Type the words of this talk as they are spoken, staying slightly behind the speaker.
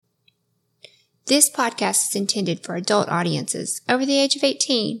This podcast is intended for adult audiences over the age of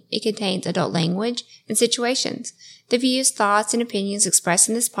 18. It contains adult language and situations. The views, thoughts, and opinions expressed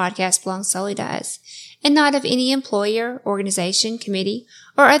in this podcast belong solely to us, and not of any employer, organization, committee,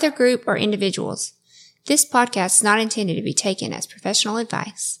 or other group or individuals. This podcast is not intended to be taken as professional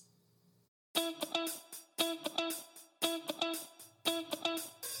advice.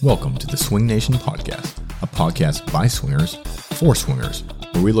 Welcome to the Swing Nation Podcast, a podcast by swingers for swingers,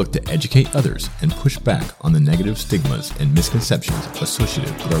 where we look to educate others and push back on the negative stigmas and misconceptions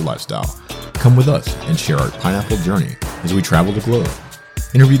associated with our lifestyle. Come with us and share our pineapple journey as we travel the globe.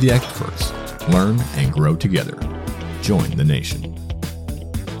 Interview the experts, learn and grow together. Join the nation.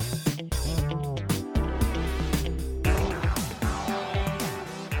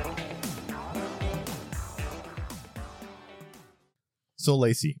 So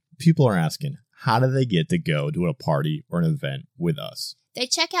Lacey, people are asking, how do they get to go to a party or an event with us? They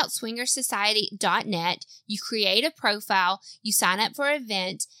check out swingersociety.net, you create a profile, you sign up for an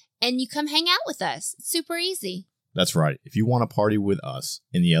event, and you come hang out with us. It's super easy. That's right. If you want to party with us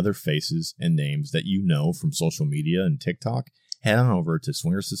and the other faces and names that you know from social media and TikTok, head on over to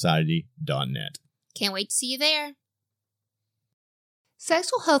swingersociety.net. Can't wait to see you there.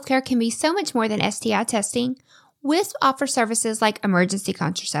 Sexual healthcare can be so much more than STI testing. WISP offers services like emergency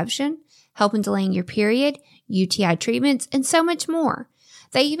contraception, help in delaying your period, UTI treatments, and so much more.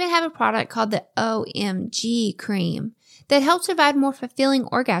 They even have a product called the OMG cream that helps provide more fulfilling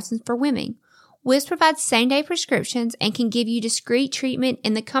orgasms for women. WISP provides same-day prescriptions and can give you discreet treatment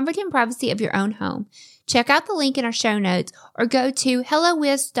in the comfort and privacy of your own home. Check out the link in our show notes or go to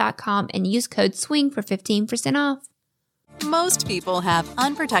hellowisp.com and use code SWING for 15% off. Most people have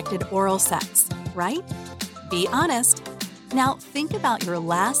unprotected oral sex, right? Be honest. Now think about your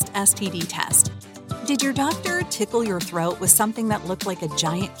last STD test. Did your doctor tickle your throat with something that looked like a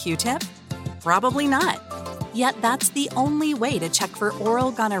giant Q-tip? Probably not. Yet that's the only way to check for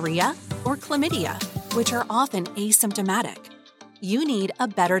oral gonorrhea or chlamydia, which are often asymptomatic. You need a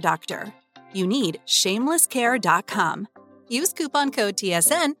better doctor. You need shamelesscare.com. Use coupon code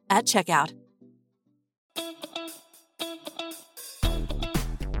TSN at checkout.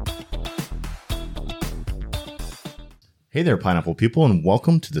 Hey there, pineapple people, and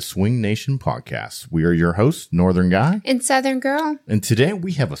welcome to the Swing Nation Podcast. We are your hosts, Northern Guy And Southern Girl. And today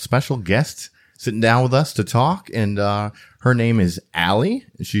we have a special guest sitting down with us to talk, and her name is Allie.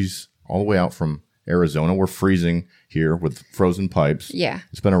 She's all the way out from Arizona. We're freezing here with frozen pipes. Yeah.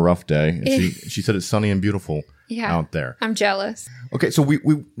 It's been a rough day. And she said it's sunny and beautiful out there. I'm jealous. Okay, so we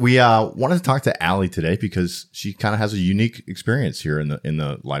wanted to talk to Allie today because she kind of has a unique experience here in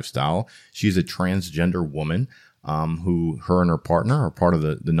the lifestyle. She's a transgender woman. Who her and her partner are part of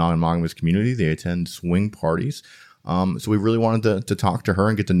the non-monogamous community. They attend swing parties. So we really wanted to talk to her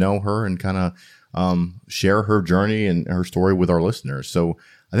and get to know her and kind of share her journey and her story with our listeners. So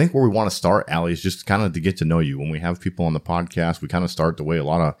I think where we want to start, Allie, is just kind of to get to know you. When we have people on the podcast, we kind of start the way a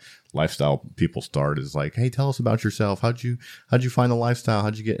lot of lifestyle people start, is like, hey, tell us about yourself. How'd you find the lifestyle?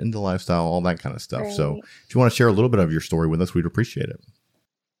 How'd you get into lifestyle? All that kind of stuff. Right. So if you want to share a little bit of your story with us, we'd appreciate it.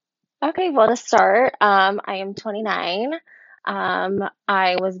 Okay, well, to start, I am 29.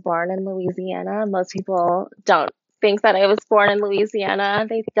 I was born in Louisiana. Most people don't think that I was born in Louisiana.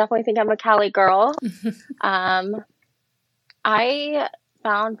 They definitely think I'm a Cali girl. I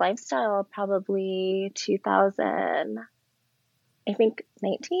found lifestyle probably 2000, I think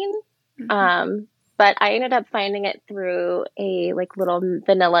 19. But I ended up finding it through a little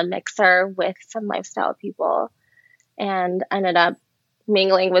vanilla mixer with some lifestyle people, and ended up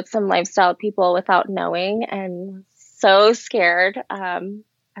mingling with some lifestyle people without knowing, and so scared. I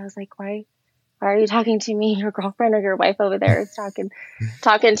was like, why are you talking to me? Your girlfriend or your wife over there is talking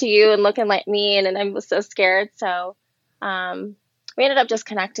to you and looking like me. And I was so scared. So, we ended up just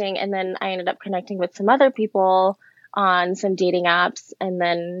connecting, and then I ended up connecting with some other people on some dating apps, and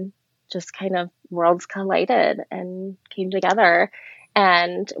then just kind of worlds collided and came together.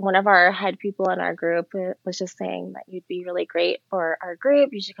 And one of our head people in our group was just saying that you'd be really great for our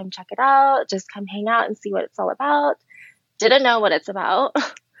group. You should come check it out. Just come hang out and see what it's all about. Didn't know what it's about.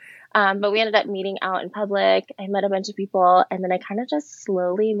 But we ended up meeting out in public. I met a bunch of people, and then I kind of just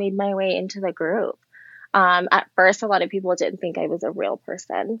slowly made my way into the group. At first, a lot of people didn't think I was a real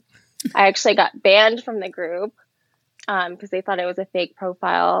person. I actually got banned from the group because they thought I was a fake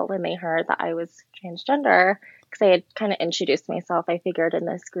profile when they heard that I was transgender. Because I had kind of introduced myself. I figured in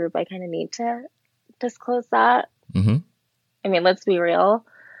this group, I kind of need to disclose that. Mm-hmm. I mean, let's be real.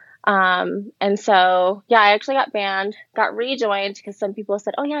 And so, yeah, I actually got banned, got rejoined because some people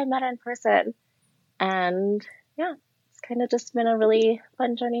said, oh yeah, I met her in person. And yeah, kind of just been a really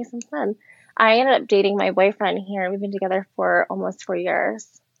fun journey since then. I ended up dating my boyfriend here. We've been together for almost 4 years.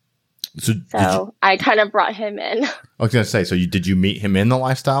 So I kind of brought him in. I was going to say, so did you meet him in the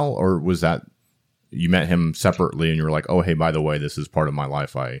lifestyle, or was that you met him separately and you were like, oh, hey, by the way, this is part of my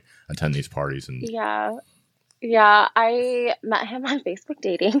life. I attend these parties. And Yeah, I met him on Facebook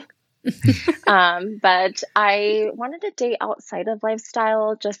dating. But I wanted to date outside of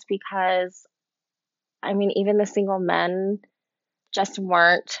lifestyle just because, I mean, even the single men just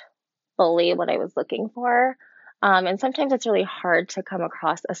weren't fully what I was looking for. And sometimes it's really hard to come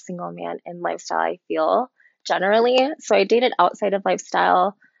across a single man in lifestyle, I feel, generally. So I dated outside of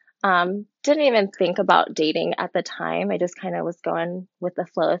lifestyle. Didn't even think about dating at the time. I just kind of was going with the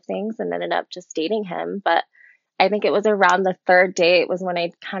flow of things and ended up just dating him. But I think it was around the third date was when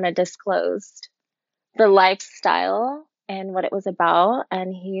I kind of disclosed the lifestyle and what it was about.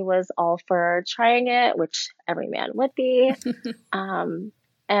 And he was all for trying it, which every man would be.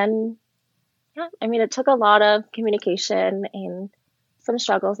 And yeah, I mean, it took a lot of communication and some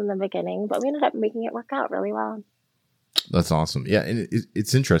struggles in the beginning, but we ended up making it work out really well. That's awesome. Yeah. And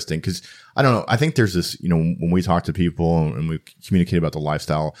it's interesting because I don't know. I think there's this, when we talk to people and we communicate about the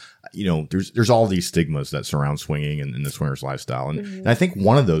lifestyle, there's all these stigmas that surround swinging and the swingers lifestyle. And I think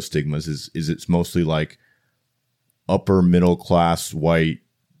one of those stigmas is it's mostly like upper middle class, white,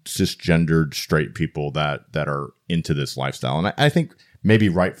 cisgendered, straight people that are into this lifestyle. And I think maybe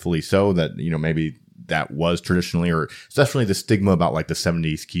rightfully so that, maybe that was traditionally, or it's definitely the stigma about like the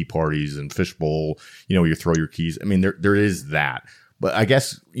 70s key parties and fishbowl, you throw your keys. I mean, there is that. But I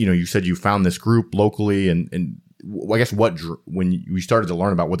guess, you said you found this group locally and I guess when you started to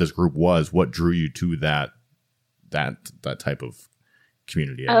learn about what this group was, what drew you to that type of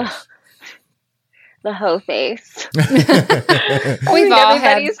community? I guess? The hoe face.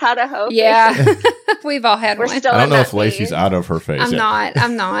 Everybody's had a hoe face. Yeah. We've all had one. I don't know if Lacey's out of her face. I'm not.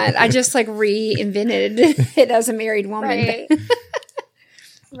 I just reinvented it as a married woman. Right.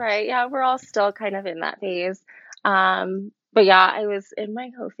 Right. Yeah. We're all still kind of in that phase. But yeah, I was in my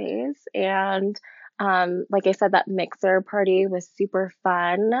hoe phase, and like I said, that mixer party was super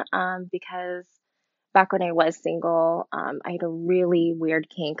fun because back when I was single, I had a really weird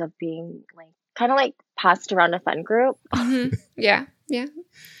kink of being kind of passed around a fun group. Mm-hmm. Yeah.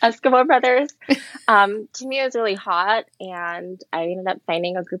 Eskimo brothers. To me, it was really hot, and I ended up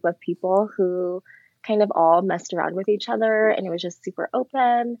finding a group of people who kind of all messed around with each other, and it was just super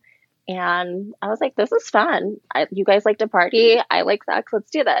open. And I was like, this is fun. You guys like to party. I like sex. Let's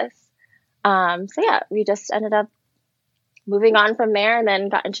do this. So yeah, we just ended up moving on from there, and then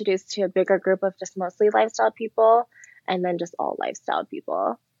got introduced to a bigger group of just mostly lifestyle people, and then just all lifestyle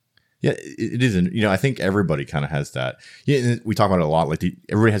people. Yeah, it isn't. I think everybody kind of has that. Yeah, we talk about it a lot.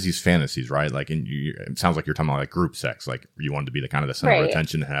 Everybody has these fantasies, right? It sounds like you're talking about group sex. Like you wanted to be the kind of the center of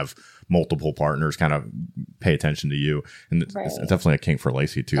attention, have multiple partners kind of pay attention to you, and it's definitely a kink for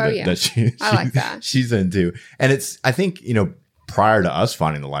Lacey too. I like that. She's into, and I think prior to us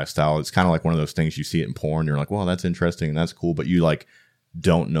finding the lifestyle, it's kind of like one of those things you see it in porn. You're like, well, that's interesting and that's cool, but you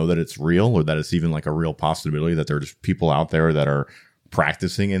don't know that it's real or that it's even a real possibility that there's people out there that are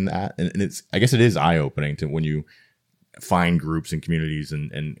practicing in that. And I guess it is eye-opening to when you find groups and communities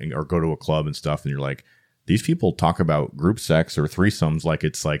and or go to a club and stuff, and you're like, these people talk about group sex or threesomes like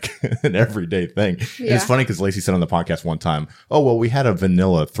it's an everyday thing. Yeah. And it's funny because Lacey said on the podcast one time, oh, well, we had a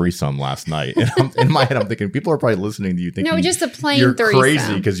vanilla threesome last night. And in my head, I'm thinking people are probably listening to you thinking, no, just a plain you're threesome.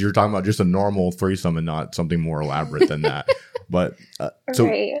 Crazy because you're talking about just a normal threesome and not something more elaborate than that. But so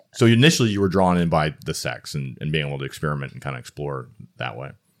initially you were drawn in by the sex and being able to experiment and kind of explore that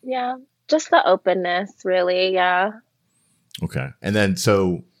way. Yeah, just the openness, really. Yeah. Okay. And then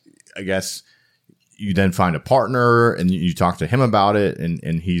so I guess you then find a partner and you talk to him about it,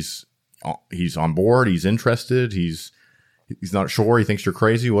 and he's on board. He's interested. He's not sure. He thinks you're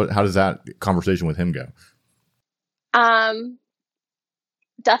crazy. How does that conversation with him go?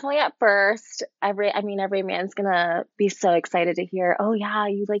 Definitely at first, every man's gonna be so excited to hear, oh yeah,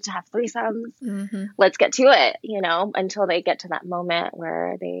 you like to have threesomes. Mm-hmm. Let's get to it, until they get to that moment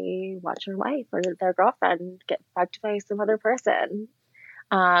where they watch their wife or their girlfriend get fucked by some other person.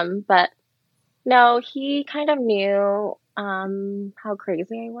 But no, he kind of knew how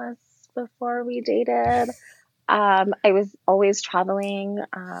crazy I was before we dated. I was always traveling.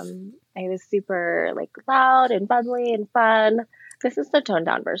 I was super loud and bubbly and fun. This is the toned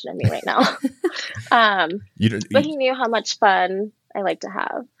down version of me right now. But he knew how much fun I like to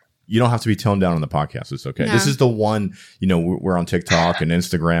have. You don't have to be toned down on the podcast. It's okay. No. This is the one, we're on TikTok and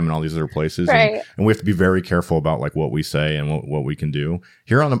Instagram and all these other places. Right. And we have to be very careful about like what we say and what we can do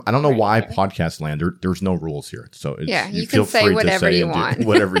here on I don't know why podcast land, there's no rules here. So you can say whatever you want.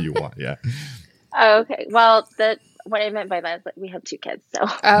 Whatever you want. Yeah. Okay. Well, what I meant by that is that we have 2 kids. So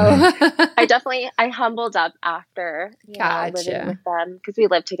I humbled up after living with them because we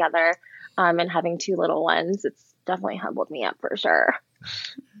live together and having 2 little ones. It's definitely humbled me up for sure.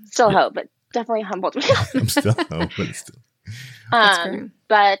 Still hope, but definitely humbled me up. I'm still hope, but still.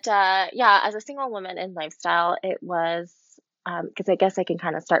 But as a single woman in lifestyle, it was because I guess I can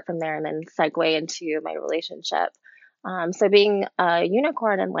kind of start from there and then segue into my relationship. So being a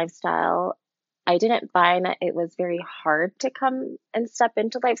unicorn in lifestyle, I didn't find that it was very hard to come and step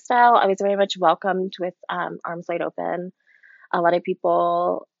into lifestyle. I was very much welcomed with arms wide open. A lot of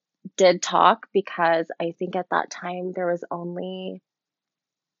people did talk because I think at that time there was only,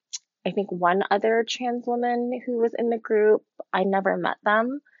 I think, one other trans woman who was in the group. I never met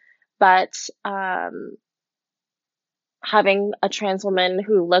them, but having a trans woman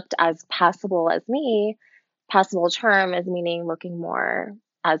who looked as passable as me, passable term is meaning looking more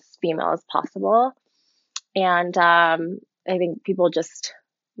as female as possible. And I think people just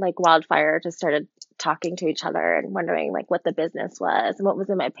like wildfire just started talking to each other and wondering like what the business was and what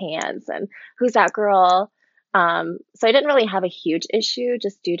was in my pants and who's that girl. So I didn't really have a huge issue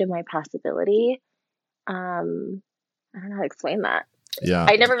just due to my possibility. I don't know how to explain that. Yeah.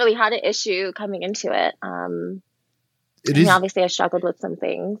 I never really had an issue coming into it. Obviously I struggled with some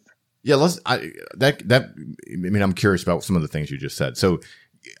things. Yeah, I'm curious about some of the things you just said. So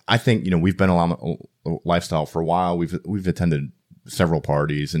I think, we've been along the lifestyle for a while. We've attended several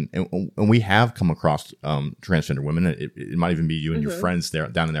parties and we have come across transgender women. It might even be you and your friends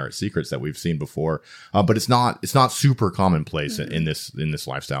down there at Secrets that we've seen before. But it's not super commonplace in this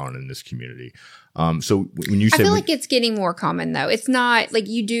lifestyle and in this community. So when you say, I feel like it's getting more common though. It's not like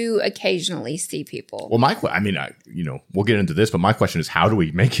you do occasionally see people. Well, we'll get into this, but my question is, how do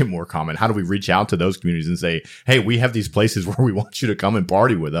we make it more common? How do we reach out to those communities and say, hey, we have these places where we want you to come and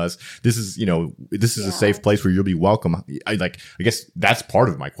party with us. This is, a safe place where you'll be welcome. I guess that's part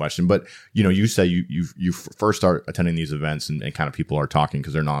of my question, but you say you first start attending these events and kind of people are talking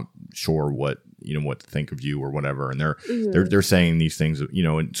because they're not sure what to think of you or whatever. And they're saying these things,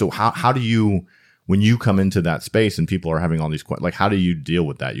 and so how do you, when you come into that space and people are having all these questions, like how do you deal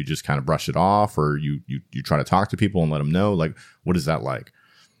with that? You just kind of brush it off, or you try to talk to people and let them know? Like, what is that like?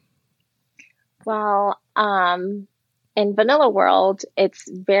 Well, in vanilla world, it's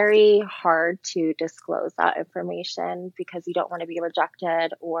very hard to disclose that information because you don't want to be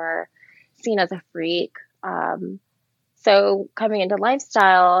rejected or seen as a freak. So coming into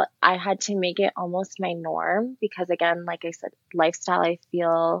lifestyle, I had to make it almost my norm because, again, like I said, lifestyle, I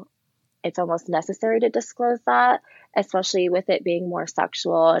feel it's almost necessary to disclose that, especially with it being more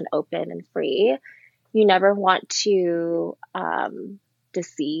sexual and open and free. You never want to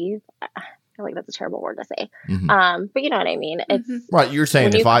deceive. I feel like that's a terrible word to say. But you know what I mean? It's right. You're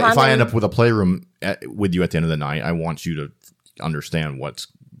saying if I end up with a playroom with you at the end of the night, I want you to understand what's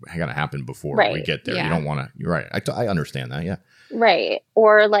going to happen before we get there. Yeah. You don't want to. You're right. I understand that. Yeah. Right.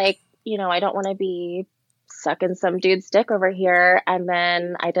 Or like, I don't want to be sucking some dude's dick over here and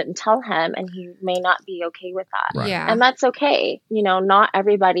then I didn't tell him and he may not be okay with that. Right. Yeah. And that's okay. Not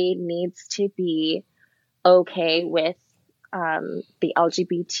everybody needs to be okay with the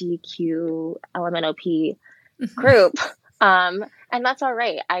LGBTQ LMNOP group. And that's all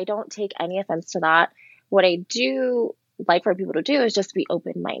right. I don't take any offense to that. What I do like for people to do is just be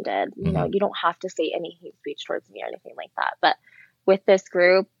open-minded. You don't have to say any hate speech towards me or anything like that. But with this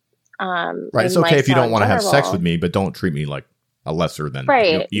group, right, it's okay if you don't want to have sex with me, but don't treat me like a lesser than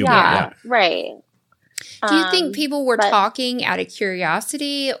right. you. Yeah, right. Do you think people were talking out of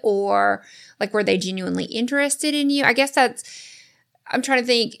curiosity or like were they genuinely interested in you? I guess I'm trying to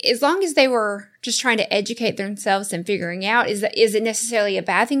think, as long as they were just trying to educate themselves and figuring out, is it necessarily a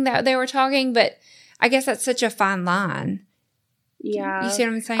bad thing that they were talking? But I guess that's such a fine line. Yeah. You see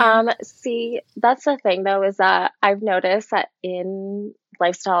what I'm saying? See, that's the thing though, is that I've noticed that in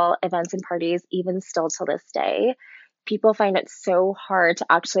lifestyle events and parties, even still to this day, people find it so hard to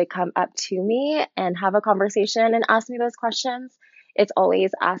actually come up to me and have a conversation and ask me those questions. It's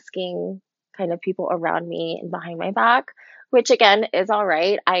always asking kind of people around me and behind my back, which again is all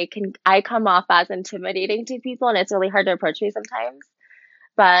right. I come off as intimidating to people and it's really hard to approach me sometimes.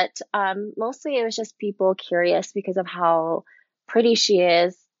 But mostly it was just people curious because of how pretty she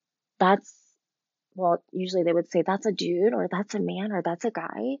is. Usually they would say that's a dude or that's a man or that's a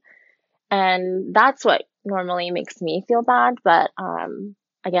guy. And that's what normally makes me feel bad. But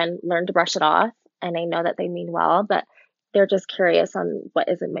again, learn to brush it off. And I know that they mean well, but they're just curious on what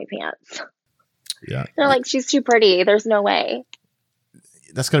is in my pants. Yeah. They're like, she's too pretty. There's no way.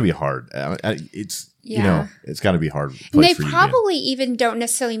 That's going to be hard. It's, it's got to be hard. And they probably even don't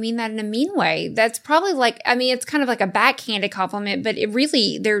necessarily mean that in a mean way. That's probably it's kind of like a backhanded compliment, but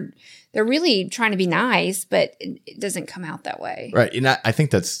they're really trying to be nice, but it doesn't come out that way. Right. And I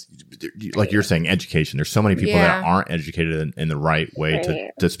think that's, like you're saying, education. There's so many people that aren't educated in the right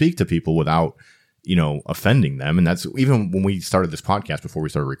way to speak to people without, offending them. And that's even when we started this podcast, before we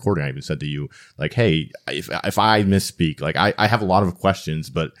started recording, I even said to you, like, hey, if I misspeak, like I have a lot of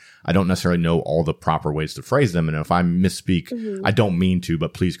questions, but I don't necessarily know all the proper ways to phrase them. And if I misspeak, I don't mean to,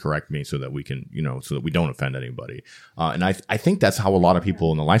 but please correct me so that we can, so that we don't offend anybody. And I think that's how a lot of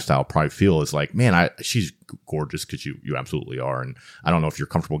people in the lifestyle probably feel, is like, man, she's gorgeous, because you absolutely are. And I don't know if you're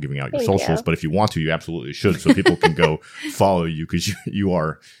comfortable giving out your socials, but if you want to, you absolutely should, so people can go follow you, because you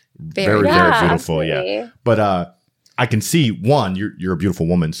are very, very beautiful. Absolutely. Yeah. But I can see, one, you're a beautiful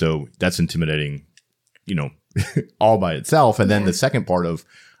woman, so that's intimidating, all by itself. And then the second part of,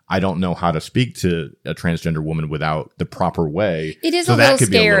 I don't know how to speak to a transgender woman without the proper way. It is so a little that could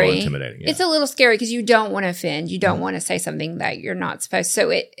scary. Be a little intimidating. Yeah. It's a little scary because you don't want to offend. You don't want to say something that you're not supposed to.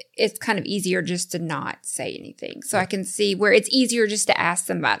 So it's kind of easier just to not say anything. So I can see where it's easier just to ask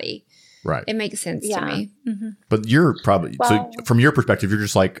somebody. Right. It makes sense to me. Mm-hmm. But you're probably, so from your perspective, you're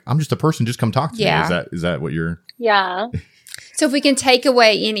just like, I'm just a person. Just come talk to me. Is that what you're? Yeah. So if we can take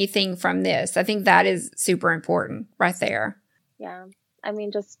away anything from this, I think that is super important right there. Yeah. I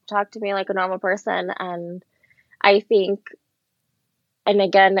mean, just talk to me like a normal person. And I think, and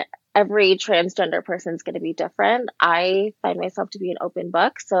again, every transgender person is going to be different. I find myself to be an open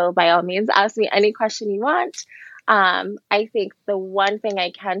book. So by all means, ask me any question you want. I think the one thing I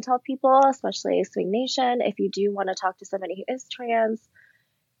can tell people, especially Swing Nation, if you do want to talk to somebody who is trans,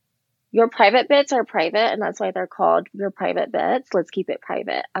 your private bits are private, and that's why they're called your private bits. Let's keep it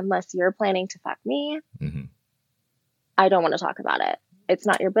private. Unless you're planning to fuck me, I don't want to talk about it. It's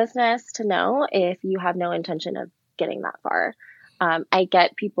not your business to know if you have no intention of getting that far. I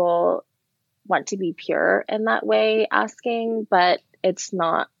get people want to be pure in that way asking, but it's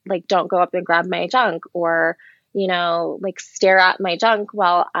not like, don't go up and grab my junk or, like stare at my junk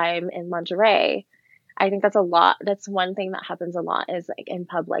while I'm in lingerie. I think that's a lot. That's one thing that happens a lot is like in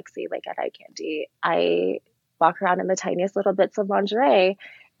public, say like at Eye Candy, I walk around in the tiniest little bits of lingerie.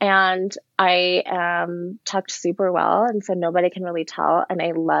 And I am tucked super well, and so nobody can really tell. And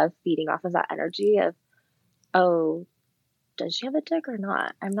I love feeding off of that energy of, oh, does she have a dick or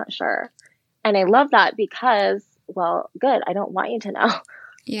not? I'm not sure. And I love that because, well, good. I don't want you to know.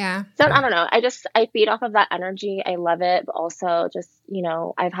 Yeah. So I don't know. I feed off of that energy. I love it. But also just,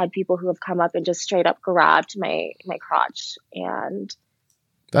 I've had people who have come up and just straight up grabbed my crotch, and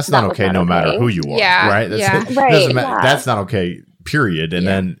that's not okay no matter who you are. Yeah. Right. Right. That's not okay. Period. And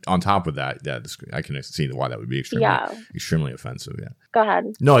then on top of that, I can see why that would be extremely offensive. Yeah. Go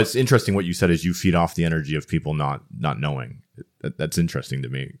ahead. No, it's interesting what you said is you feed off the energy of people not knowing. That's interesting to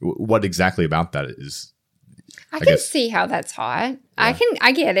me. What exactly about that is? I can see how that's hot. Yeah.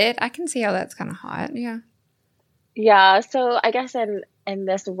 I get it. I can see how that's kind of hot. Yeah. Yeah. So I guess in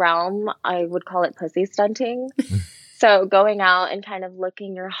this realm, I would call it pussy stunting. So going out and kind of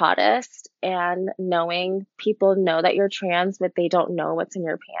looking your hottest and knowing people know that you're trans, but they don't know what's in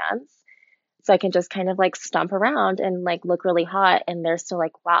your pants. So I can just kind of like stomp around and like look really hot. And they're still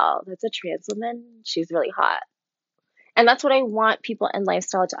like, wow, that's a trans woman. She's really hot. And that's what I want people in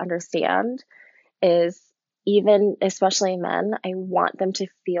lifestyle to understand is even, especially men, I want them to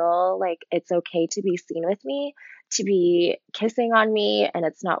feel like it's okay to be seen with me, to be kissing on me, and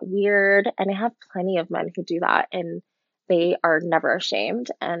it's not weird. And I have plenty of men who do that, and they are never ashamed.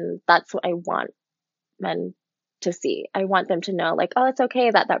 And that's what I want men to see. I want them to know, like, oh, it's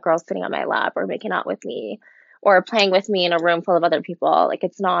okay that that girl's sitting on my lap or making out with me or playing with me in a room full of other people. Like,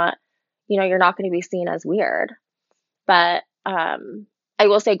 it's not, you're not going to be seen as weird. But I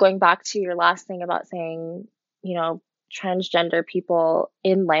will say, going back to your last thing about saying, transgender people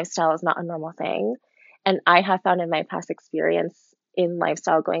in lifestyle is not a normal thing. And I have found in my past experience in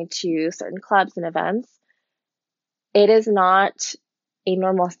lifestyle, going to certain clubs and events, it is not a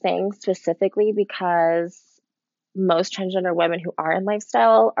normal thing, specifically because most transgender women who are in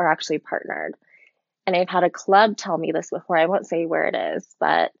lifestyle are actually partnered. And I've had a club tell me this before. I won't say where it is,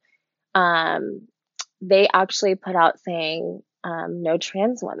 but they actually put out saying, no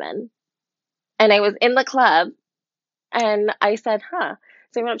trans women. And I was in the club and I said, huh.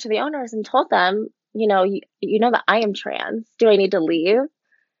 So I went up to the owners and told them, you know that I am trans. Do I need to leave?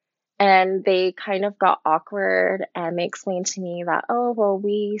 And they kind of got awkward and they explained to me that, oh, well,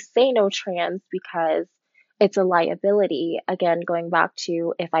 we say no trans because it's a liability. Again, going back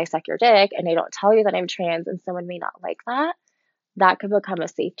to if I suck your dick and I don't tell you that I'm trans and someone may not like that, that could become a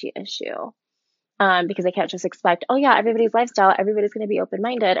safety issue. Because they can't just expect, oh yeah, everybody's lifestyle, everybody's going to be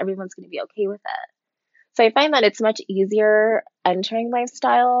open-minded, everyone's going to be okay with it. So I find that it's much easier entering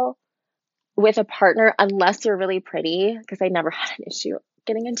lifestyle with a partner unless you're really pretty, because I never had an issue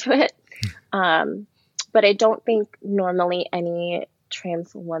getting into it. But I don't think normally any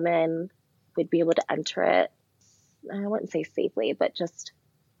trans woman would be able to enter it. I wouldn't say safely, but just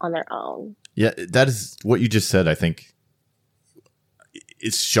on their own. Yeah, that is what you just said. I think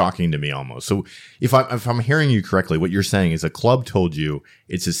it's shocking to me almost. So if I'm hearing you correctly, what you're saying is a club told you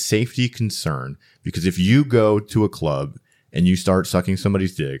it's a safety concern because if you go to a club and you start sucking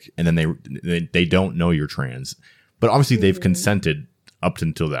somebody's dick and then they don't know you're trans, but obviously they've consented up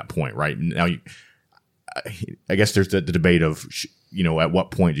until that point, right? Now, I guess there's the debate of, at what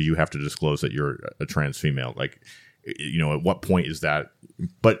point do you have to disclose that you're a trans female? Like, at what point is that?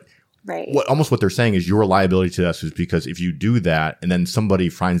 But right. What they're saying is your liability to us is because if you do that and then somebody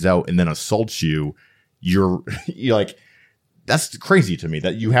finds out and then assaults you, you're like, that's crazy to me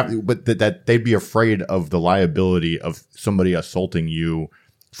that you have, but that they'd be afraid of the liability of somebody assaulting you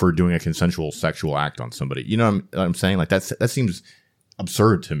for doing a consensual sexual act on somebody. You know what I'm saying? Like that seems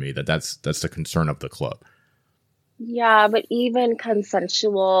absurd to me that's the concern of the club. Yeah, but even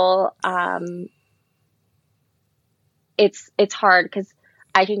consensual, it's hard because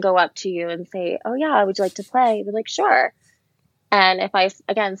I can go up to you and say, oh yeah, would you like to play? They're like, sure. And if I,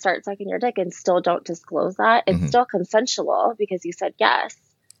 again, start sucking your dick and still don't disclose that, it's still consensual because you said yes.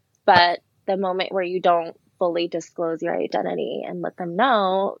 But the moment where you don't fully disclose your identity and let them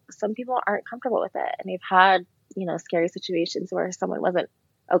know, some people aren't comfortable with it. And they've had, scary situations where someone wasn't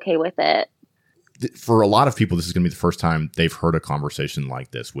okay with it. For a lot of people, this is going to be the first time they've heard a conversation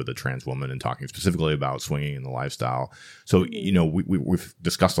like this with a trans woman and talking specifically about swinging in the lifestyle. So, we've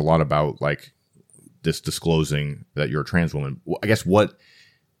discussed a lot about like this disclosing that you're a trans woman. I guess what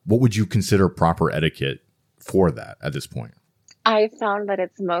would you consider proper etiquette for that at this point? I found that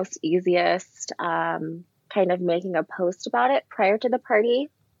it's most easiest kind of making a post about it prior to the party.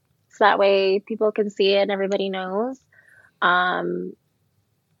 So that way people can see it and everybody knows. But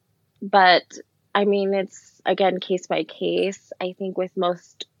I mean, it's again, case by case. I think with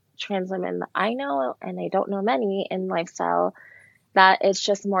most trans women that I know, and I don't know many in lifestyle, that it's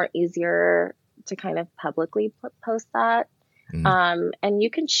just more easier to kind of publicly post that. And you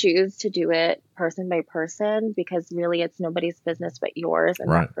can choose to do it person by person because really it's nobody's business but yours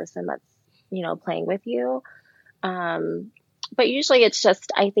and that person that's, playing with you. But usually it's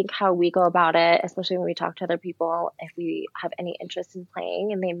just, I think how we go about it, especially when we talk to other people, if we have any interest in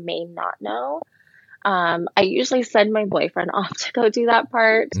playing and they may not know. I usually send my boyfriend off to go do that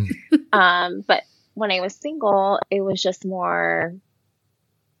part. But when I was single, it was just more,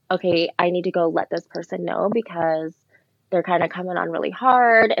 okay, I need to go let this person know because they're kind of coming on really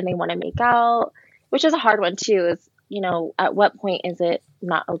hard and they want to make out, which is a hard one too, is, at what point is it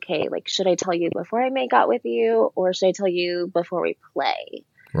not okay? Like, should I tell you before I make out with you or should I tell you before we play?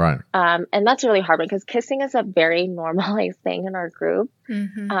 Right. And that's a really hard one because kissing is a very normalized thing in our group.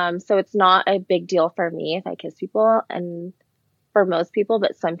 So it's not a big deal for me if I kiss people and for most people,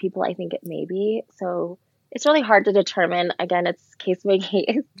 but some people I think it may be. So it's really hard to determine. Again, it's case by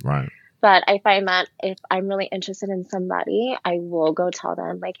case. Right. But I find that if I'm really interested in somebody, I will go tell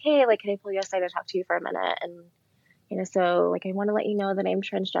them like, hey, like, can I pull you aside to talk to you for a minute? And, so like, I want to let you know that I'm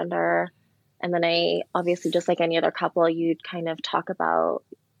transgender. And then I obviously, just like any other couple, you'd kind of talk about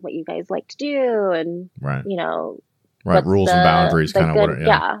what you guys like to do and, rules and boundaries kind of.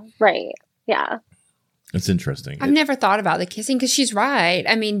 Yeah. Right. Yeah. It's interesting. I've never thought about the kissing because she's right.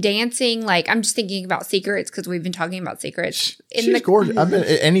 I mean, dancing, like I'm just thinking about secrets because we've been talking about secrets. She's gorgeous.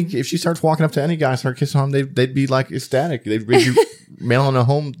 I mean, if she starts walking up to any guy, start kissing him, they'd be like ecstatic. They'd be mailing it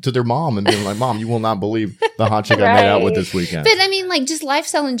home to their mom and being like, "Mom, you will not believe the hot chick I made out with this weekend." But I mean, like just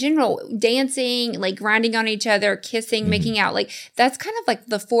lifestyle in general, dancing, like grinding on each other, kissing, making out, like that's kind of like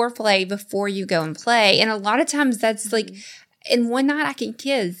the foreplay before you go and play. And a lot of times that's like, in one night I can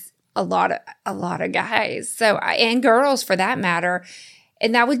kiss a lot of guys. So and girls for that matter.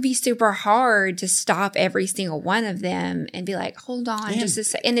 And that would be super hard to stop every single one of them and be like, hold on, just a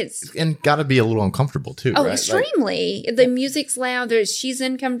second. And got to be a little uncomfortable too. Oh, right? extremely. The music's loud. She's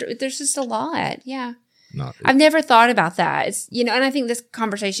uncomfortable. There's just a lot. Yeah. I've never thought about that. It's, and I think this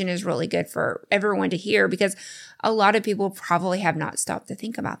conversation is really good for everyone to hear because a lot of people probably have not stopped to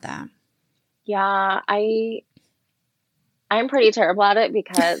think about that. Yeah. I'm pretty terrible at it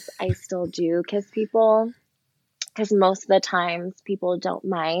because I still do kiss people, because most of the times people don't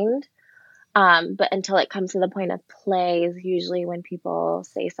mind. But until it comes to the point of play is usually when people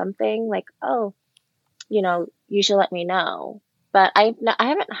say something like, oh, you should let me know. But I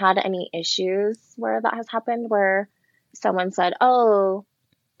haven't had any issues where that has happened, where someone said, oh,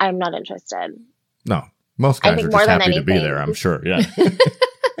 I'm not interested. No, most guys are just happy to be there, I'm sure. Yeah.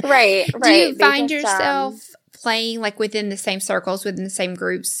 Right. Do you find yourself playing like within the same circles, within the same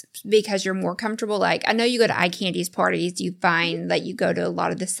groups, because you're more comfortable? Like, I know you go to eye candy's parties. Do you find that you go to a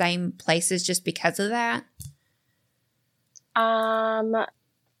lot of the same places just because of that?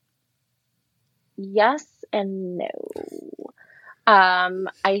 Yes and no.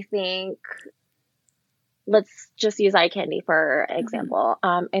 I think, let's just use eye candy for example.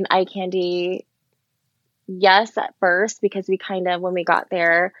 And eye candy, yes, at first, because we kind of, when we got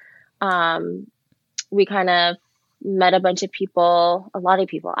there, we kind of met a bunch of people, a lot of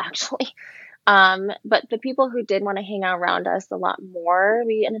people actually. But the people who did want to hang out around us a lot more,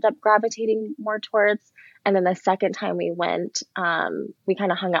 we ended up gravitating more towards. And then the second time we went, we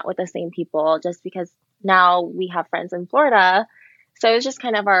kind of hung out with the same people just because now we have friends in Florida. So it was just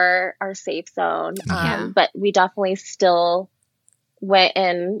kind of our safe zone. But we definitely still went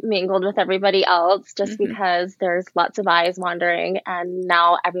and mingled with everybody else just because there's lots of eyes wandering, and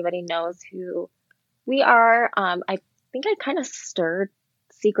now everybody knows who we are. I think I kind of stirred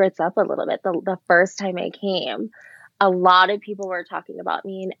secrets up a little bit the first time I came. A lot of people were talking about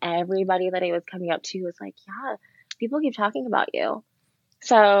me, and everybody that I was coming up to was like, yeah, people keep talking about you.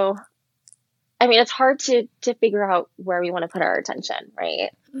 So, I mean, it's hard to figure out where we want to put our attention,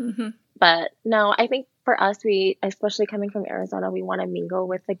 right? But no, I think for us, we, especially coming from Arizona, we want to mingle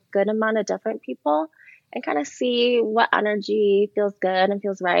with a good amount of different people and kind of see what energy feels good and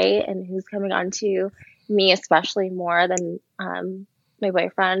feels right, and who's coming on to me, especially more than my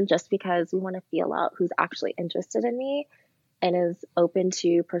boyfriend, just because we want to feel out who's actually interested in me and is open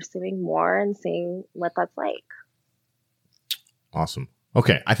to pursuing more and seeing what that's like. Awesome.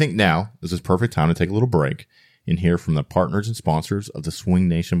 Okay, I think now this is perfect time to take a little break and hear from the partners and sponsors of the Swing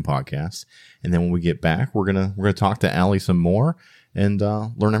Nation podcast. And then when we get back, we're gonna talk to Allie some more and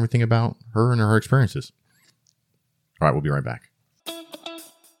learn everything about her and her experiences. All right, we'll be right back.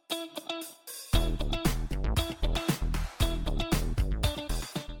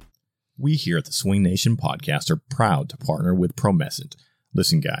 We here at the Swing Nation podcast are proud to partner with Promescent.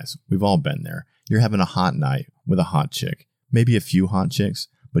 Listen, guys, we've all been there. You're having a hot night with a hot chick, maybe a few hot chicks,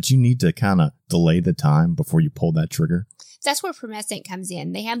 but you need to kind of delay the time before you pull that trigger. That's where Promescent comes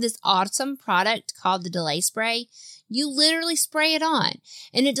in. They have this awesome product called the Delay Spray. You literally spray it on,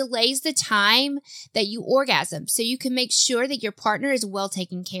 and it delays the time that you orgasm, so you can make sure that your partner is well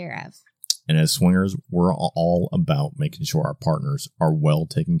taken care of. And as swingers, we're all about making sure our partners are well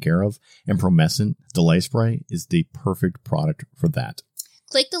taken care of, and Promescent Delay Spray is the perfect product for that.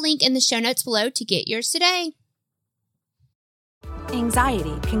 Click the link in the show notes below to get yours today.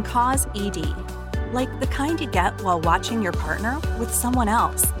 Anxiety can cause ED, like the kind you get while watching your partner with someone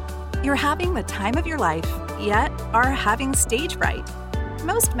else. You're having the time of your life, yet are having stage fright.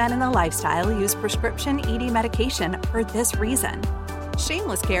 Most men in the lifestyle use prescription ED medication for this reason.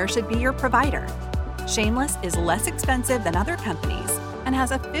 Shameless Care should be your provider. Shameless is less expensive than other companies and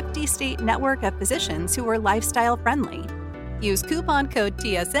has a 50-state network of physicians who are lifestyle friendly. Use coupon code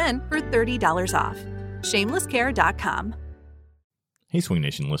TSN for $30 off. Shamelesscare.com. Hey, Swing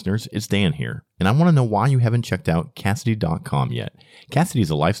Nation listeners, it's Dan here, and I want to know why you haven't checked out Cassidy.com yet. Cassidy is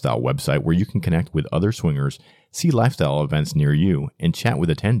a lifestyle website where you can connect with other swingers, see lifestyle events near you, and chat with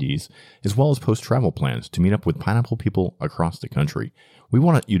attendees, as well as post travel plans to meet up with pineapple people across the country. We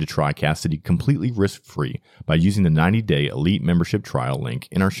want you to try Cassidy completely risk-free by using the 90-day elite membership trial link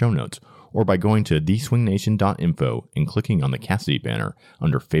in our show notes, or by going to theswingnation.info and clicking on the Cassidy banner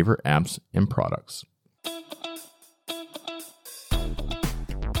under favorite apps and products.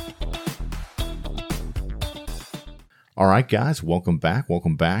 All right, guys, welcome back.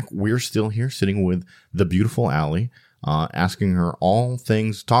 We're still here sitting with the beautiful Allie, asking her all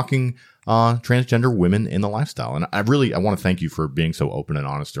things, talking transgender women in the lifestyle. And I want to thank you for being so open and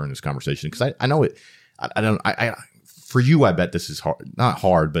honest during this conversation, because I know it. For you, I bet this is not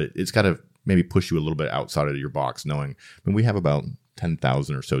hard, but it's got to maybe push you a little bit outside of your box, knowing, I mean, we have about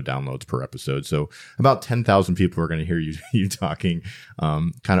 10,000 or so downloads per episode. So about 10,000 people are going to hear you talking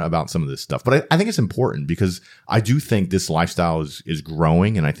kind of about some of this stuff. But I think it's important because I do think this lifestyle is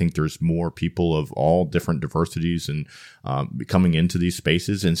growing. And I think there's more people of all different diversities and coming into these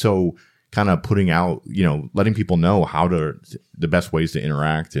spaces. And so kind of putting out, letting people know the best ways to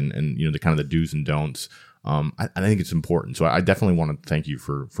interact and the kind of the do's and don'ts I think it's important. So I definitely want to thank you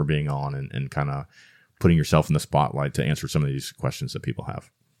for being on and kind of putting yourself in the spotlight to answer some of these questions that people have.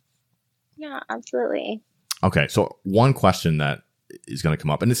 Yeah, absolutely. Okay. So one question that is going to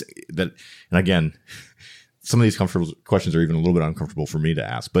come up, and again, some of these questions are even a little bit uncomfortable for me to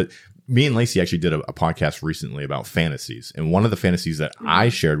ask, but me and Lacey actually did a podcast recently about fantasies. And one of the fantasies that I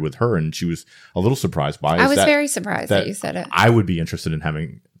shared with her, and she was a little surprised by, I was very surprised that you said it. I would be interested in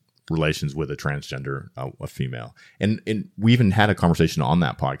having relations with a transgender, a female. And we even had a conversation on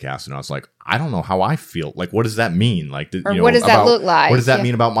that podcast, and I was like, I don't know how I feel. Like, what does that mean? Like, what does that look like? What does that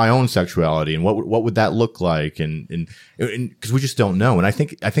mean about my own sexuality, and what would that look like? And because we just don't know. And I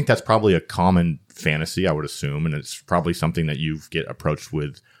think that's probably a common fantasy, I would assume, and it's probably something that you get approached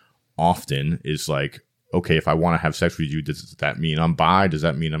with often. Is like, okay, if I want to have sex with you, does that mean I'm bi? Does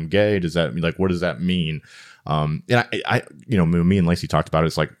that mean I'm gay? Does that mean, like, what does that mean? And I me and Lacey talked about it.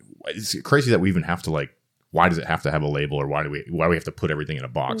 It's like, it's crazy that we even have to, like, why does it have to have a label, or why do we have to put everything in a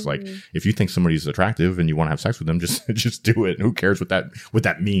box? Like, if you think somebody's attractive and you want to have sex with them, just do it. Who cares what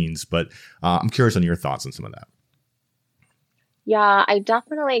that means? But I'm curious on your thoughts on some of that. Yeah, I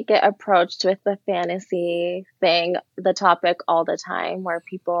definitely get approached with the fantasy thing, the topic all the time, where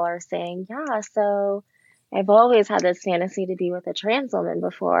people are saying, yeah, so I've always had this fantasy to be with a trans woman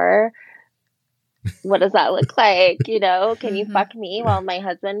before. What does that look like? Can you fuck me while my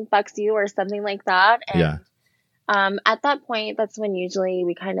husband fucks you, or something like that? And at that point, that's when usually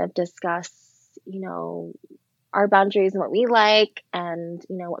we kind of discuss, our boundaries and what we like, and,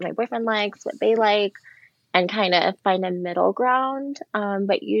 what my boyfriend likes, what they like, and kind of find a middle ground.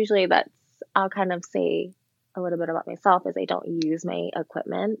 But usually I'll kind of say a little bit about myself, as I don't use my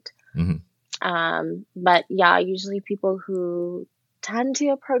equipment. But yeah, usually people who tend to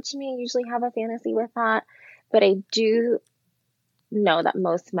approach me usually have a fantasy with that. But I do know that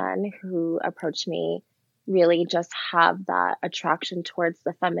most men who approach me really just have that attraction towards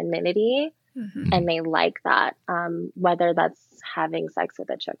the femininity, and they like that, whether that's having sex with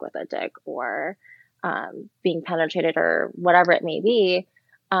a chick with a dick, or being penetrated, or whatever it may be.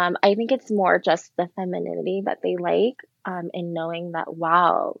 I think it's more just the femininity that they like, and knowing that,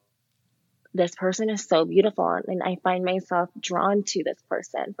 wow, this person is so beautiful, and I find myself drawn to this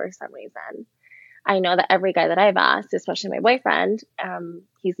person for some reason. I know that every guy that I've asked, especially my boyfriend,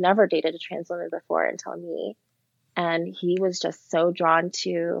 he's never dated a trans woman before until me. And he was just so drawn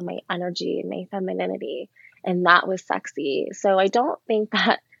to my energy and my femininity, and that was sexy. So I don't think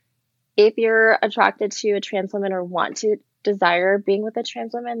that if you're attracted to a trans woman, or want to desire being with a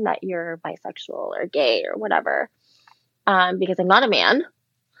trans woman, that you're bisexual or gay or whatever, because I'm not a man.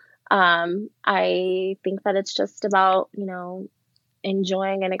 I think that it's just about,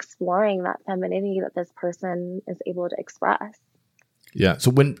 enjoying and exploring that femininity that this person is able to express. Yeah.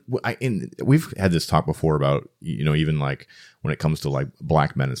 So we've had this talk before about, even like when it comes to like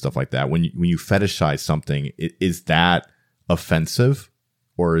black men and stuff like that, when you fetishize something, is that offensive,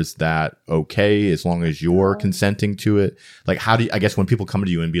 or is that okay as long as you're consenting to it? Like, I guess when people come to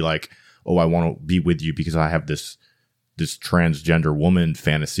you and be like, oh, I want to be with you because I have this transgender woman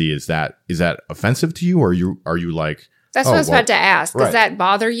fantasy, is that offensive to you, or are you like, that's what I was about to ask. Right. Does that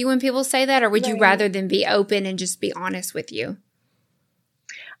bother you when people say that, or would you rather them be open and just be honest with you?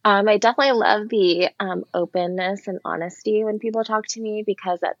 I definitely love the openness and honesty when people talk to me,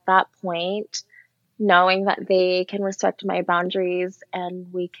 because at that point, knowing that they can respect my boundaries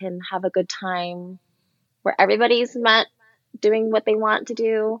and we can have a good time where everybody's met doing what they want to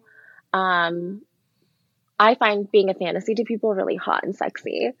do, I find being a fantasy to people really hot and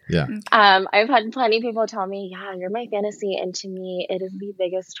sexy. Yeah. I've had plenty of people tell me, yeah, you're my fantasy. And to me, it is the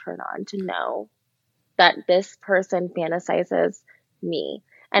biggest turn on to know that this person fantasizes me.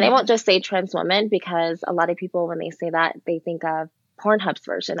 And I won't just say trans woman, because a lot of people, when they say that, they think of Pornhub's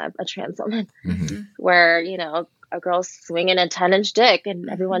version of a trans woman, where, a girl's swinging a 10-inch dick and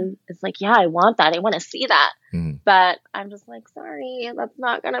everyone is like, yeah, I want that. I want to see that. But I'm just like, sorry, that's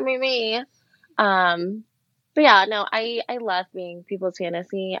not going to be me. But yeah, no, I love being people's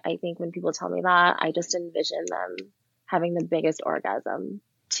fantasy. I think when people tell me that, I just envision them having the biggest orgasm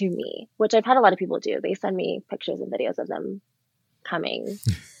to me, which I've had a lot of people do. They send me pictures and videos of them coming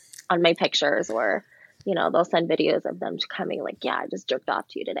on my pictures, or, they'll send videos of them coming, like, yeah, I just jerked off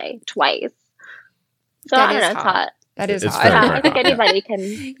to you today twice. So I don't know, it's hot. That is It's hot. very, I think anybody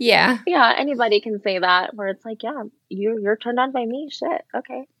can. Yeah. Yeah, anybody can say that, where it's like, yeah, you're turned on by me. Shit.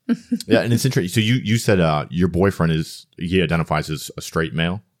 Okay. Yeah, and it's interesting. So you said your boyfriend he identifies as a straight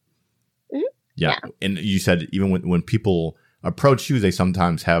male. Yeah, and you said even when people approach you, they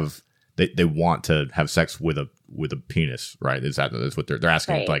sometimes they want to have sex with a penis, right? That's what they're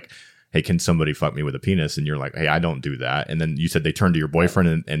asking. Right. Like, hey, can somebody fuck me with a penis? And you're like, hey, I don't do that. And then you said they turn to your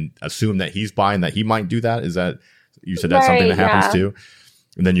boyfriend and assume that he's bi and that he might do that. Is that, you said that's something that happens too?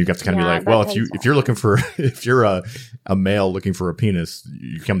 And then you have to kind of be like, well, if you're looking for, if you're a male looking for a penis,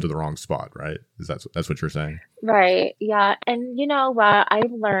 you come to the wrong spot, right? That's what you're saying? Right. Yeah. And you know what?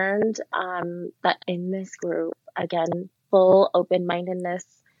 I've learned that in this group, again, full open-mindedness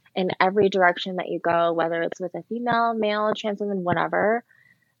in every direction that you go, whether it's with a female, male, trans woman, whatever,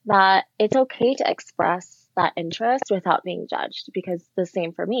 that it's okay to express that interest without being judged. Because the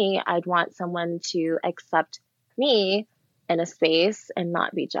same for me, I'd want someone to accept me in a space and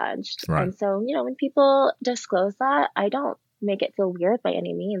not be judged. Right. And so, you know, when people disclose that, I don't make it feel weird by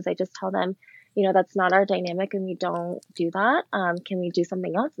any means. I just tell them, you know, that's not our dynamic and we don't do that. Can we do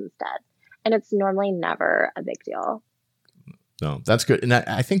something else instead? And it's normally never a big deal. No, that's good. And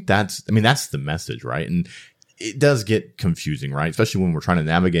I think that's the message, right? And it does get confusing, right? Especially when we're trying to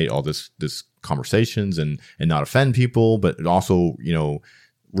navigate all this conversations and not offend people, but also, you know,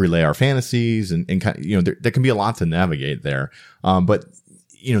 relay our fantasies and kind of, you know, there can be a lot to navigate there. But,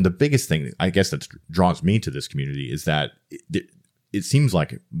 you know, the biggest thing, I guess, that draws me to this community is that it seems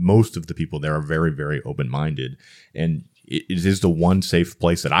like most of the people there are very, very open-minded. And it is the one safe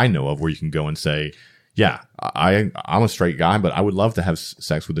place that I know of where you can go and say, yeah, I'm a straight guy, but I would love to have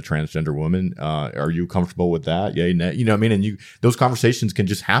sex with a transgender woman. Are you comfortable with that? Yeah, you know what I mean? And those conversations can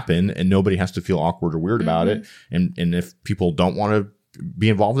just happen and nobody has to feel awkward or weird about it. And if people don't want to be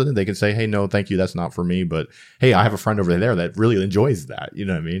involved in it, they can say, hey, no, thank you. That's not for me. But hey, I have a friend over there that really enjoys that. You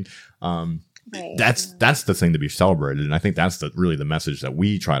know what I mean? Right. That's the thing to be celebrated. And I think that's really the message that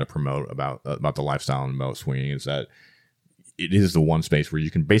we try to promote about the lifestyle and about swinging, is that it is the one space where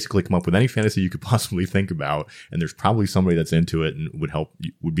you can basically come up with any fantasy you could possibly think about. And there's probably somebody that's into it and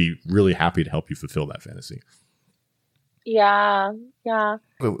would be really happy to help you fulfill that fantasy. Yeah. Yeah.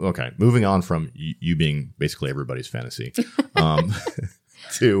 Okay. Moving on from you being basically everybody's fantasy,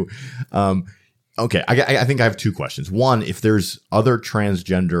 to, okay. I think I have two questions. One, if there's other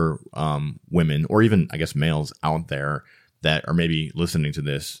transgender, women or even, I guess, males out there that are maybe listening to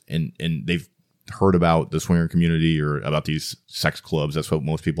this and they've heard about the swinger community or about these sex clubs. That's what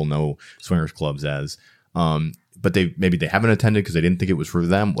most people know swingers clubs as. But they haven't attended because they didn't think it was for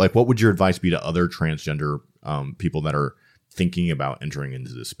them. Like, what would your advice be to other transgender people that are thinking about entering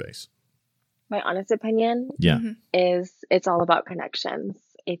into this space? My honest opinion is it's all about connections.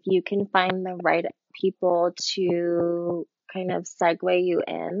 If you can find the right people to kind of segue you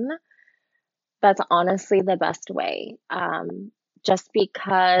in, that's honestly the best way. Just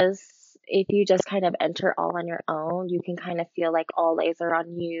because if you just kind of enter all on your own, you can kind of feel like all eyes are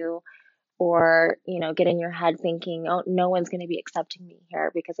on you, or, you know, get in your head thinking, oh, no one's going to be accepting me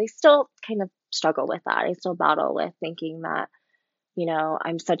here, because I still kind of struggle with that. I still battle with thinking that, you know,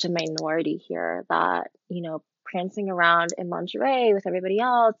 I'm such a minority here that, you know, prancing around in lingerie with everybody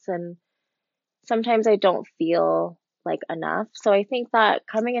else. And sometimes I don't feel like enough. So I think that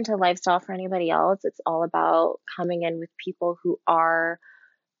coming into lifestyle for anybody else, it's all about coming in with people who are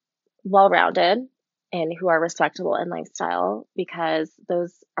well-rounded and who are respectable in lifestyle, because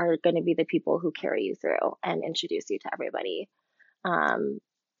those are going to be the people who carry you through and introduce you to everybody. I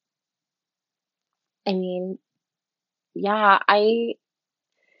mean, yeah, I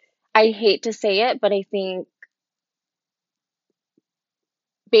hate to say it, but I think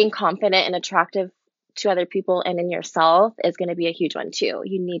being confident and attractive to other people and in yourself is going to be a huge one too.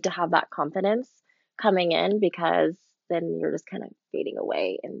 You need to have that confidence coming in, because then you're just kind of fading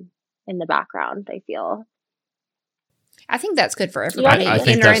away in the background, I feel. I think that's good for everybody. I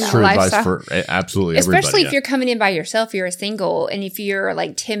think that's true advice for absolutely everybody. Especially if you're coming in by yourself, you're a single, and if you're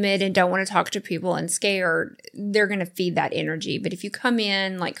like timid and don't want to talk to people and scared, they're going to feed that energy. But if you come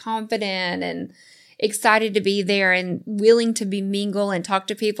in like confident and excited to be there and willing to be mingle and talk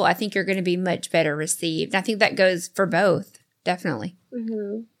to people, I think you're going to be much better received. I think that goes for both, definitely.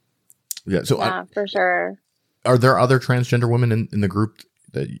 Mm-hmm. Yeah. So yeah, for sure. Are there other transgender women in the group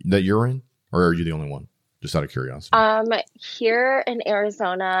that you're in, or are you the only one? Just out of curiosity. Here in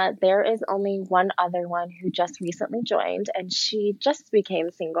Arizona, there is only one other one who just recently joined, and she just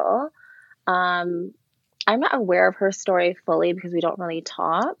became single. I'm not aware of her story fully because we don't really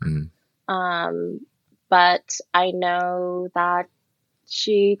talk. Mm-hmm. But I know that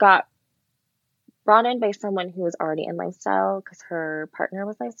she got brought in by someone who was already in lifestyle because her partner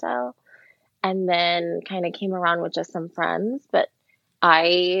was lifestyle, and then kind of came around with just some friends. But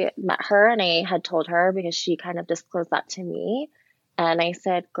I met her and I had told her, because she kind of disclosed that to me. And I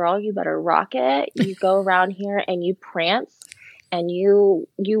said, girl, you better rock it. You go around here and you prance and you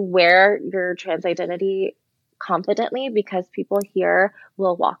wear your trans identity confidently, because people here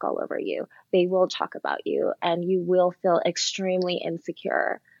will walk all over you. They will talk about you and you will feel extremely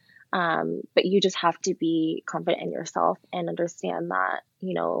insecure. But you just have to be confident in yourself and understand that,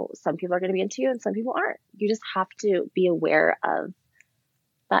 you know, some people are going to be into you and some people aren't. You just have to be aware of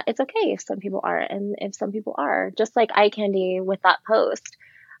that. It's okay if some people aren't and if some people are. Just like eye candy with that post,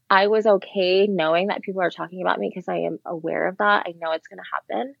 I was okay knowing that people are talking about me because I am aware of that. I know it's going to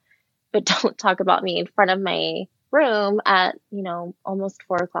happen, but don't talk about me in front of my room at, you know, almost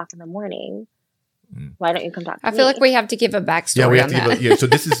 4:00 in the morning. Why don't you come talk to me? I feel like we have to give a backstory on that. So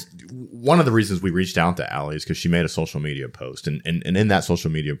this is one of the reasons we reached out to Allie is because she made a social media post. And in that social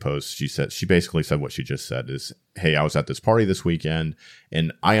media post, she basically said what she just said is, hey, I was at this party this weekend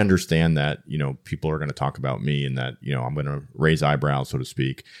and I understand that, you know, people are going to talk about me and that, you know, I'm going to raise eyebrows, so to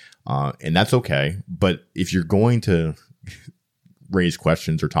speak. And that's okay. But if you're going to raise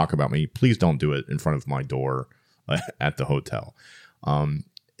questions or talk about me, please don't do it in front of my door at the hotel.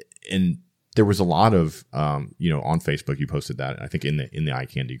 And there was a lot of, you know, on Facebook, you posted that, I think in the eye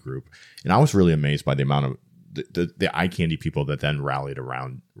candy group. And I was really amazed by the amount of the eye candy people that then rallied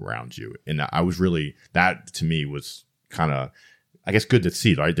around you. And I was really, that to me was kind of, I guess, good to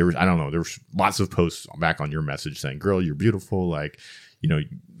see, right? There was lots of posts back on your message saying, girl, you're beautiful. Like, you know,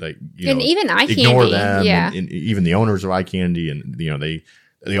 and even eye ignore candy, them. yeah. And even the owners of eye candy, and, you know,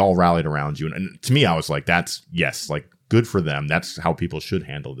 they all rallied around you. And to me, I was like, that's, yes, like, good for them. That's how people should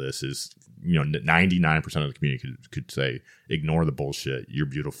handle this is, you know, 99% of the community could say, ignore the bullshit. You're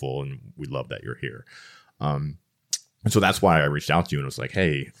beautiful. And we love that you're here. And so that's why I reached out to you and was like,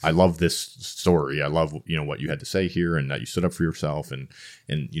 hey, I love this story. I love, you know, what you had to say here and that you stood up for yourself. And,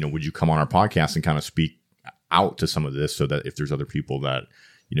 you know, would you come on our podcast and kind of speak out to some of this so that if there's other people that,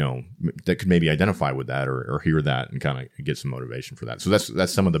 you know, that could maybe identify with that or hear that and kind of get some motivation for that. So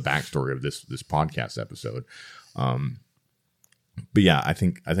that's some of the backstory of this podcast episode. But yeah, I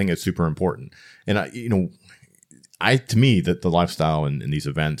think it's super important. And to me that the lifestyle and these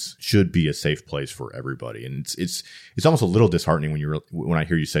events should be a safe place for everybody. And it's almost a little disheartening when I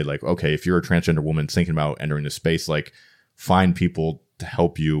hear you say like, okay, if you're a transgender woman thinking about entering this space, like find people to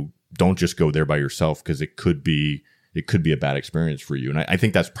help you. Don't just go there by yourself because it could be a bad experience for you. And I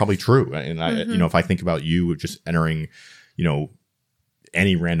think that's probably true. And I, you know, if I think about you just entering, you know,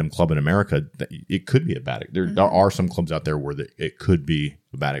 any random club in America, it could be a bad. There are some clubs out there where it could be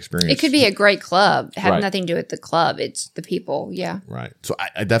a bad experience. It could be a great club. It had Right. nothing to do with the club. It's the people. Yeah. Right. So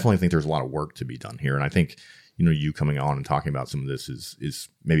I definitely think there's a lot of work to be done here. And I think, you know, you coming on and talking about some of this is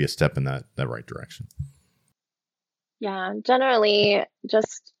maybe a step in that right direction. Yeah, generally,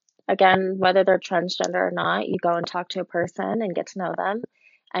 just again, whether they're transgender or not, you go and talk to a person and get to know them.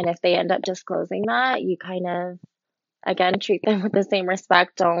 And if they end up disclosing that, you kind of, again, treat them with the same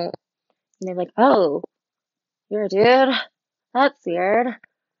respect. Don't, and they're like, oh, you're a dude? That's weird.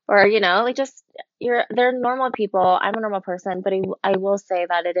 Or, you know, like just, they're normal people. I'm a normal person, but I will say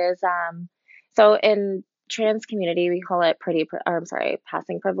that it is, so in trans community, we call it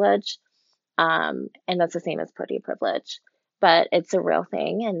passing privilege. And that's the same as pretty privilege, but it's a real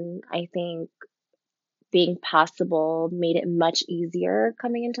thing. And I think being passable made it much easier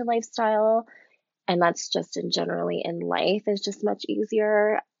coming into lifestyle. And that's just generally in life is just much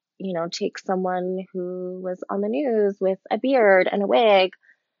easier. You know, take someone who was on the news with a beard and a wig.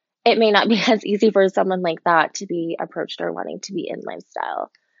 It may not be as easy for someone like that to be approached or wanting to be in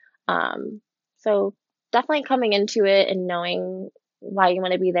lifestyle. So definitely coming into it and knowing why you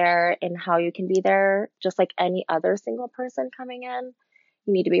want to be there and how you can be there, just like any other single person coming in.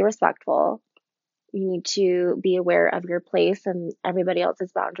 You need to be respectful. You need to be aware of your place and everybody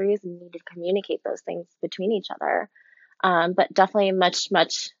else's boundaries, and you need to communicate those things between each other. But definitely much,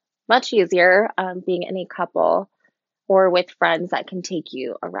 much, much easier being in a couple or with friends that can take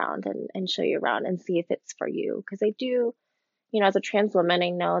you around and show you around and see if it's for you. Because I do, you know, as a trans woman,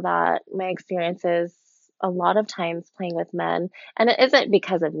 I know that my experience is a lot of times playing with men, and it isn't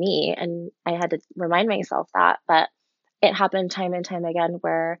because of me, and I had to remind myself that, but it happened time and time again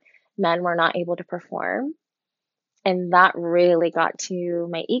where men were not able to perform, and that really got to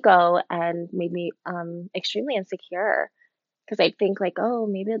my ego and made me extremely insecure, because I think like, oh,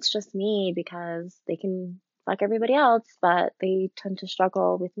 maybe it's just me because they can fuck everybody else, but they tend to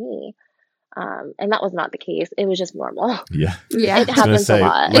struggle with me. And that was not the case. It was just normal. Yeah. Yeah. It happens a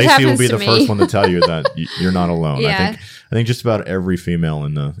lot. Lacey will be to the me. first one to tell you that you're not alone. Yeah. I think just about every female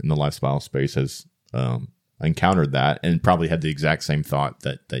in the lifestyle space has encountered that and probably had the exact same thought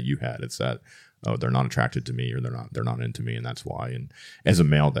that you had. It's that, oh, they're not attracted to me, or they're not into me, and that's why. And as a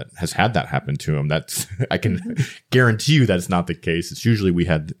male that has had that happen to him, that's I can guarantee you that's not the case. It's usually we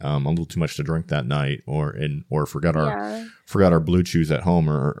had a little too much to drink that night, or forgot our blue chews at home,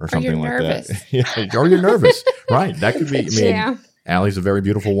 or something like nervous. that. Yeah, or you're nervous, right? That could be. I mean, Yeah. Allie's a very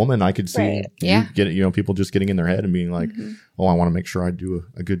beautiful woman. I could see Yeah. people just getting in their head and being like, oh, I want to make sure I do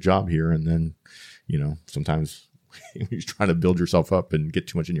a good job here, and then sometimes you're trying to build yourself up and get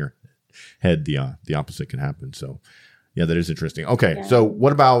too much in your head, the opposite can happen. So yeah, that is interesting. Okay. So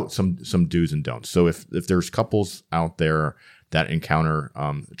what about some do's and don'ts? So if there's couples out there that encounter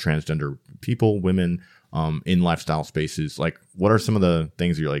transgender people, women in lifestyle spaces, like what are some of the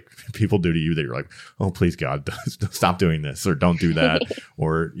things you're like people do to you that you're like, oh, please God, stop doing this, or don't do that,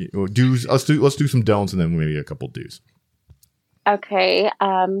 or do's. Let's do some don'ts, and then maybe a couple do's. Okay.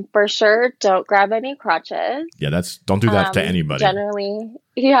 For sure, don't grab any crotches. Yeah, don't do that to anybody. Generally,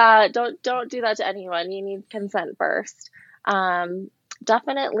 yeah, don't do that to anyone. You need consent first.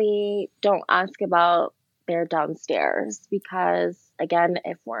 Definitely don't ask about their downstairs, because again,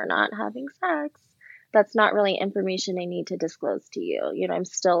 if we're not having sex, that's not really information I need to disclose to you. I'm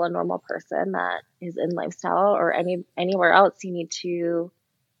still a normal person that is in lifestyle, or anywhere else you need to.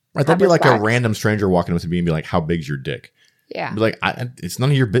 Right, that'd be like a random stranger walking up to me and be like, "How big's your dick?" Yeah. Be like, it's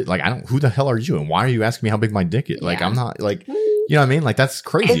none of your bit. Like, who the hell are you? And why are you asking me how big my dick is? Yeah. Like, I'm not like, you know what I mean? Like, that's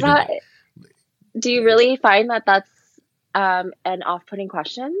crazy. Do you really find that that's an off-putting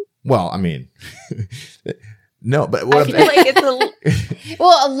question? Well, I mean, no, but what I feel like it's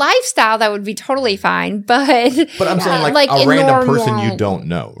well, a lifestyle that would be totally fine, but I'm saying like a random person you don't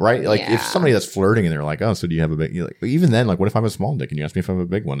know, right? Like if somebody that's flirting and they're like, oh, so do you have a big? You're like, even then, like, what if I'm a small dick and you ask me if I have a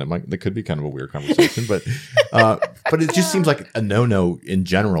big one? That could be kind of a weird conversation, but it just seems like a no in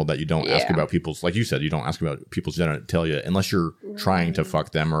general that you don't ask about people's, like you said, you don't ask about people's genitalia unless you're trying to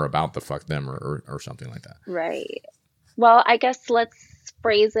fuck them or about to fuck them or something like that. Right. Well, I guess let's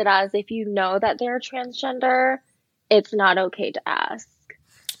phrase it as, if you know that they're transgender, it's not okay to ask.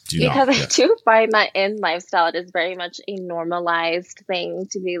 Because I do find that in lifestyle, it is very much a normalized thing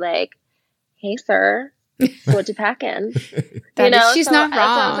to be like, hey, sir, what you packing? She's not wrong. So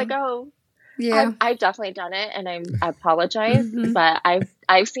I was like, oh, yeah, I've definitely done it, and I apologize, but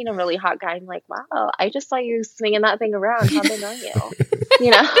I've seen a really hot guy. I'm like, wow, I just saw you swinging that thing around. How big are you?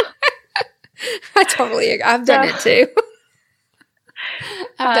 I totally agree. I've done it too.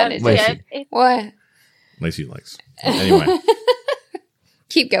 I've done it too. What? Lacey likes. Anyway.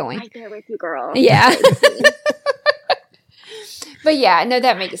 Keep going. Right there with you, girl. Yeah. But yeah, no,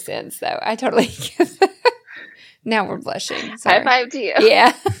 that makes sense though. I totally get that. Now we're blushing. Sorry. High five to you.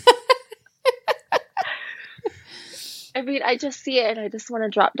 Yeah. I mean, I just see it and I just want to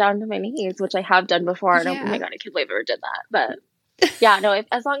drop down to my knees, which I have done before. And oh my God, I can't believe I ever did that. But yeah, no,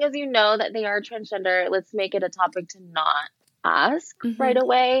 as long as you know that they are transgender, let's make it a topic to not ask right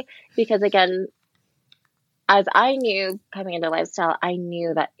away. Because again, as I knew coming into lifestyle, I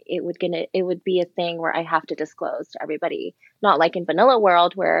knew that it would be a thing where I have to disclose to everybody. Not like in vanilla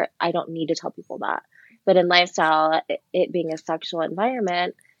world where I don't need to tell people that. But in lifestyle, it being a sexual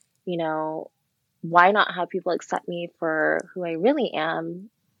environment, why not have people accept me for who I really am,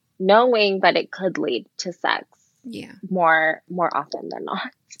 knowing that it could lead to sex more often than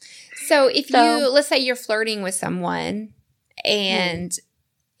not. So let's say you're flirting with someone and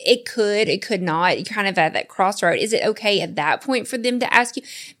it could not, you're kind of at that crossroad. Is it okay at that point for them to ask you?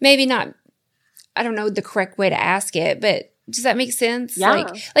 Maybe not, I don't know the correct way to ask it, but does that make sense?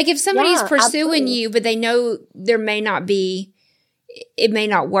 Yeah. Like if somebody's pursuing absolutely. you, but they know there may not be, it may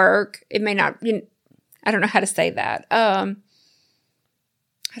not work. It may not, I don't know how to say that. How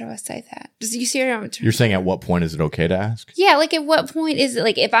do I say that? Does you see what I'm You're saying at what point is it okay to ask? Yeah, like at what point is it,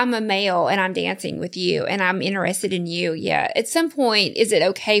 like if I'm a male and I'm dancing with you and I'm interested in you, at some point is it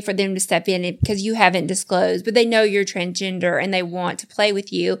okay for them to step in because you haven't disclosed, but they know you're transgender and they want to play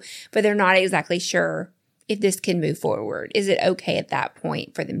with you, but they're not exactly sure if this can move forward. Is it okay at that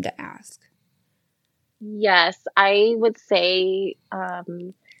point for them to ask? Yes, I would say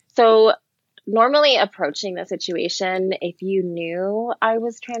so. Normally approaching the situation, if you knew I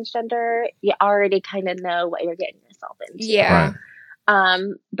was transgender, you already kind of know what you're getting yourself into. Yeah.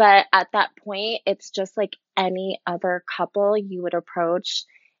 Right. But at that point, it's just like any other couple you would approach,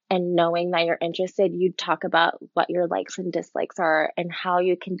 and knowing that you're interested, you'd talk about what your likes and dislikes are and how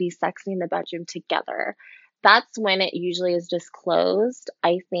you can be sexy in the bedroom together. That's when it usually is disclosed.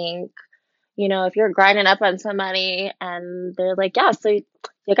 I think, if you're grinding up on somebody and they're like, yeah, so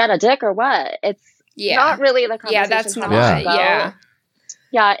you got a dick or what? It's not really the conversation. Yeah, that's not. Yeah.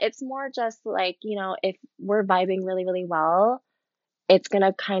 Yeah, it's more just like, if we're vibing really, really well, it's going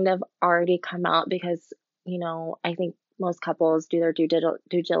to kind of already come out because, you know, I think most couples do their due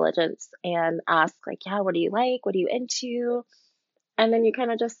diligence and ask like, yeah, what do you like? What are you into? And then you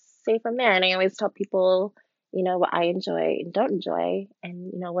kind of just say from there. And I always tell people, you know, what I enjoy and don't enjoy,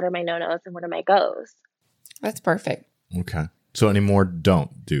 and, you know, what are my no-nos and what are my goes. That's perfect. Okay. So any more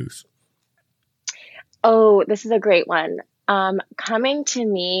don't do's? Oh, this is a great one. Coming to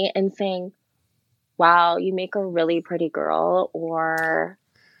me and saying, wow, you make a really pretty girl, or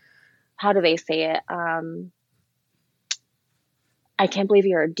how do they say it? I can't believe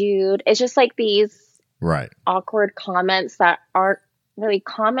you're a dude. It's just like these awkward comments that aren't really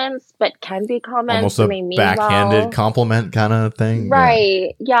comments, but can be comments. Almost a backhanded compliment kind of thing.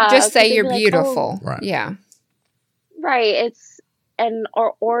 Right. Yeah. Just say you're beautiful. Like, right. Yeah. Right.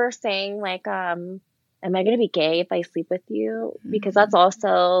 Or saying like, am I going to be gay if I sleep with you? Because that's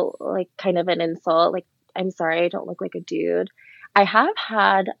also like kind of an insult. Like, I'm sorry, I don't look like a dude. I have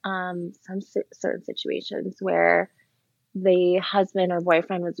had some certain situations where the husband or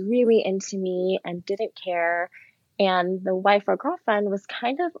boyfriend was really into me and didn't care. And the wife or girlfriend was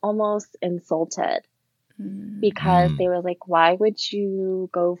kind of almost insulted because they were like, why would you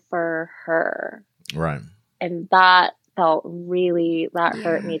go for her? Right. And that felt that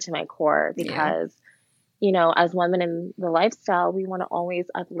hurt me to my core because, you know, as women in the lifestyle, we want to always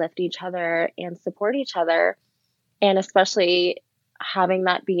uplift each other and support each other. And especially having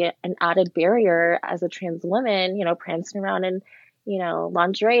that be an added barrier as a trans woman, you know, prancing around in, you know,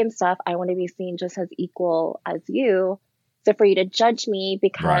 lingerie and stuff, I want to be seen just as equal as you. So for you to judge me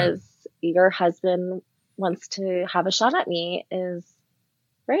because your husband wants to have a shot at me is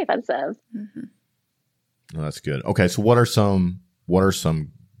very offensive. Mm-hmm. Oh, that's good. Okay, so what are some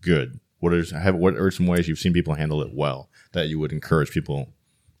good? What are some ways you've seen people handle it well that you would encourage people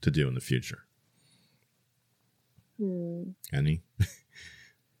to do in the future? Any?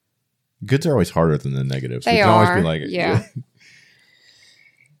 Goods are always harder than the negatives. They can are. Always be like,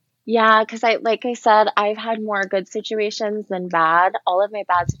 Yeah, because like I said, I've had more good situations than bad. All of my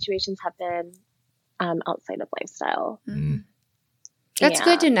bad situations have been outside of lifestyle. That's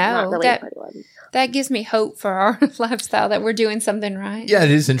good to know. Not really pretty ones. That gives me hope for our lifestyle that we're doing something right. Yeah,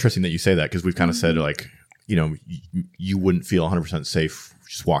 it is interesting that you say that because we've kind of said like, you know, you wouldn't feel 100% safe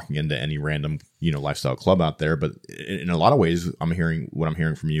just walking into any random, you know, lifestyle club out there. But in a lot of ways, what I'm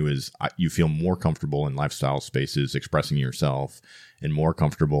hearing from you is you feel more comfortable in lifestyle spaces expressing yourself and more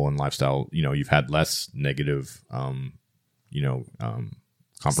comfortable in lifestyle. You know, you've had less negative,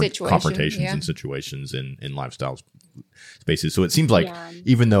 confrontations and situations in lifestyle spaces. So it seems like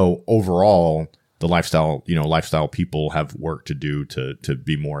even though overall the lifestyle people have work to do to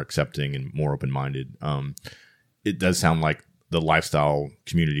be more accepting and more open-minded, it does sound like the lifestyle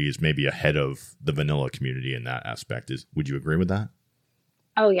community is maybe ahead of the vanilla community in that aspect. Would you agree with that?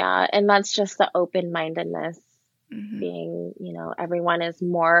 Oh yeah. And that's just the open-mindedness being, you know, everyone is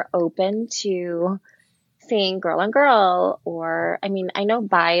more open to seeing girl on girl, or, I mean, I know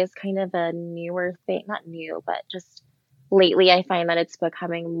bi is kind of a newer thing, not new, but just lately I find that it's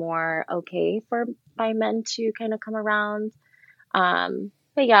becoming more okay for bi men to kind of come around.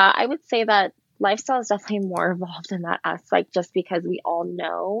 But yeah, I would say that lifestyle is definitely more evolved in that aspect, just because we all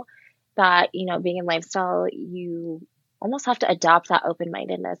know that, you know, being in lifestyle, you almost have to adopt that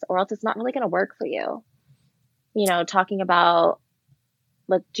open-mindedness or else it's not really going to work for you. You know, talking about,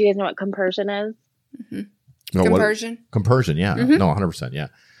 like, do you guys know what compersion is? No, compersion? Compersion, yeah. No, 100%, yeah.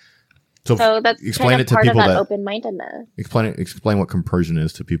 So that's explain kind it of to part people of that that open-mindedness. Explain what compersion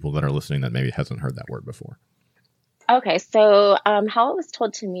is to people that are listening that maybe hasn't heard that word before. Okay, so how it was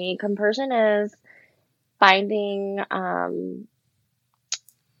told to me, compersion is finding,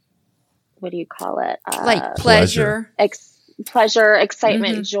 what do you call it? Like pleasure. Pleasure,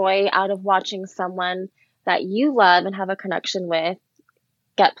 excitement, joy out of watching someone that you love and have a connection with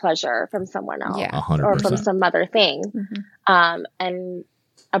get pleasure from someone else 100%. Or from some other thing. And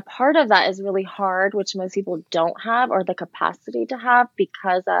a part of that is really hard, which most people don't have or the capacity to have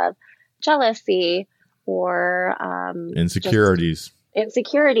because of jealousy or insecurities.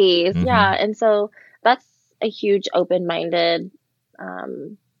 Yeah. And so that's a huge open-minded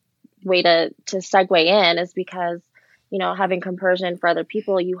way to segue in, is because, you know, having compersion for other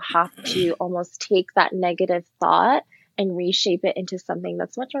people, you have to almost take that negative thought and reshape it into something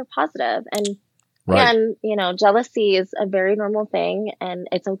that's much more positive. And again, you know, jealousy is a very normal thing, and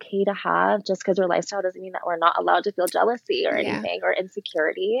it's okay to have. Just because we're lifestyle doesn't mean that we're not allowed to feel jealousy or anything or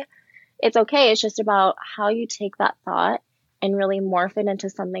insecurity. It's okay. It's just about how you take that thought and really morph it into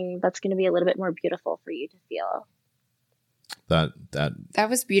something that's going to be a little bit more beautiful for you to feel. That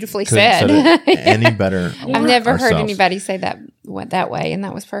was beautifully said. Any better? I've never heard anybody say that went that way, and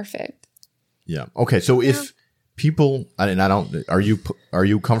that was perfect. Yeah. Okay. So if people, and I don't, are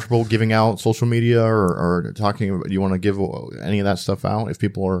you comfortable giving out social media or talking about, do you want to give any of that stuff out? If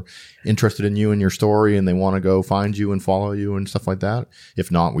people are interested in you and your story and they want to go find you and follow you and stuff like that. If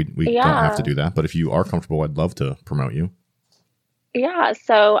not, we don't have to do that. But if you are comfortable, I'd love to promote you. Yeah.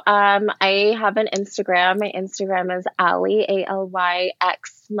 So, I have an Instagram. My Instagram is Allie,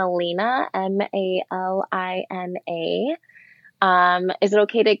 ALYX Melina, MALINA. Is it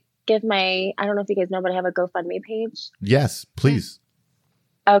okay to give I don't know if you guys know, but I have a GoFundMe page. Yes, please.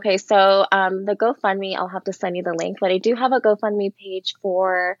 Okay. So, the GoFundMe, I'll have to send you the link, but I do have a GoFundMe page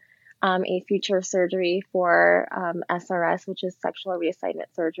for, a future surgery for, SRS, which is sexual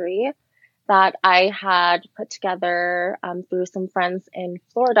reassignment surgery, that I had put together through some friends in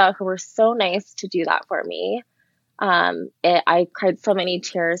Florida who were so nice to do that for me. I cried so many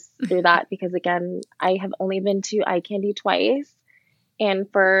tears through that because, again, I have only been to Eye Candy twice. And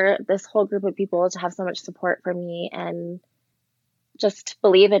for this whole group of people to have so much support for me and just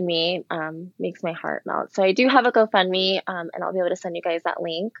believe in me makes my heart melt. So I do have a GoFundMe, and I'll be able to send you guys that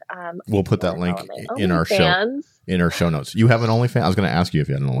link. We'll put that link in our show notes. You have an OnlyFans? I was going to ask you if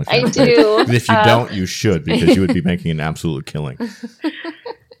you had an OnlyFans. I do. If you don't, you should, because you would be making an absolute killing.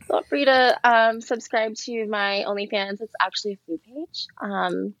 Feel free to subscribe to my OnlyFans. It's actually a food page.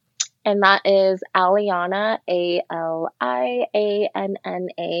 And that is Aliana, ALIANNAX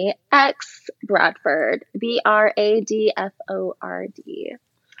Bradford, BRADFORD.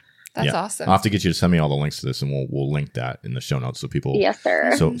 That's awesome. I'll have to get you to send me all the links to this, and we'll link that in the show notes so people. Yes,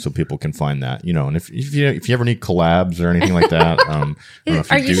 sir. So people can find that, and if you ever need collabs or anything like that, I don't know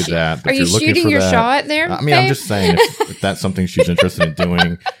if you do that. But are you shooting your shot there? I mean, I'm just saying if that's something she's interested in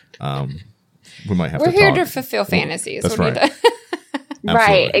doing, we might have. We're here to fulfill fantasies. That's right.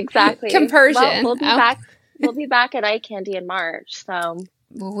 Right, exactly. Compersion. Well, we'll be back. We'll be back at Eye Candy in March, so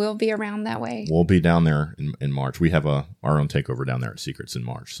we'll be around that way. We'll be down there in March. We have our own takeover down there at Secrets in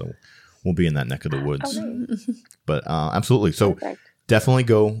March, so we'll be in that neck of the woods. Nice. But absolutely, so definitely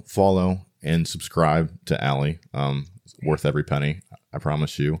go follow and subscribe to Allie. Worth every penny, I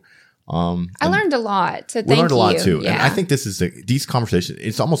promise you. I learned a lot. So we learned a lot too. Yeah. And I think these conversations,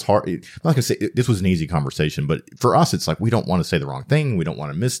 it's almost hard. I'm not going to say this was an easy conversation, but for us, it's like, we don't want to say the wrong thing. We don't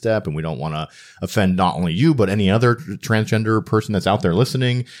want to misstep, and we don't want to offend not only you, but any other transgender person that's out there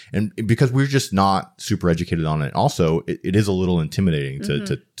listening. And because we're just not super educated on it. Also, it is a little intimidating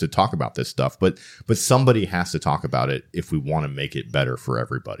to talk about this stuff, but somebody has to talk about it if we want to make it better for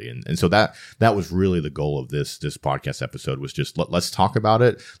everybody. And so that was really the goal of this podcast episode, was just let's talk about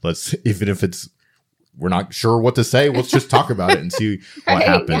it. Even if we're not sure what to say, let's just talk about it and see what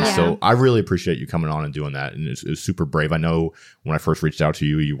happens. Yeah. So I really appreciate you coming on and doing that. And it was super brave. I know when I first reached out to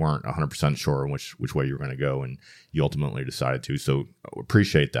you, you weren't 100% sure which way you were going to go, and you ultimately decided to. So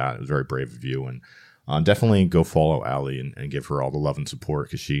appreciate that. It was very brave of you. And definitely go follow Allie and give her all the love and support,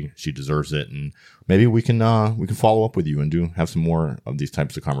 because she deserves it. And maybe we can follow up with you and have some more of these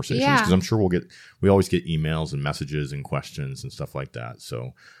types of conversations, because I'm sure we always get emails and messages and questions and stuff like that.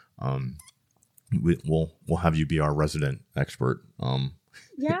 So we'll have you be our resident expert. I'd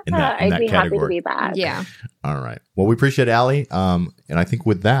be happy to be back. Yeah. All right. Well, we appreciate Allie. And I think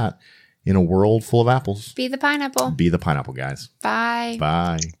with that, in a world full of apples, be the pineapple. Be the pineapple, guys. Bye.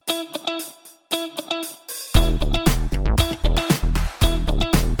 Bye.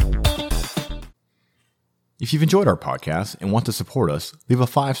 If you've enjoyed our podcast and want to support us, leave a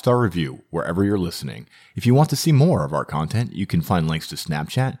 5-star review wherever you're listening. If you want to see more of our content, you can find links to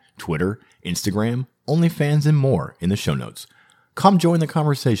Snapchat, Twitter, Instagram, OnlyFans, and more in the show notes. Come join the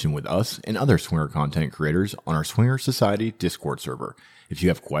conversation with us and other swinger content creators on our Swinger Society Discord server. If you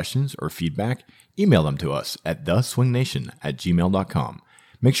have questions or feedback, email them to us at theswingnation@gmail.com.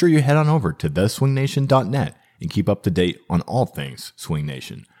 Make sure you head on over to theswingnation.net and keep up to date on all things Swing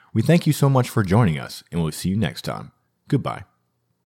Nation. We thank you so much for joining us, and we'll see you next time. Goodbye.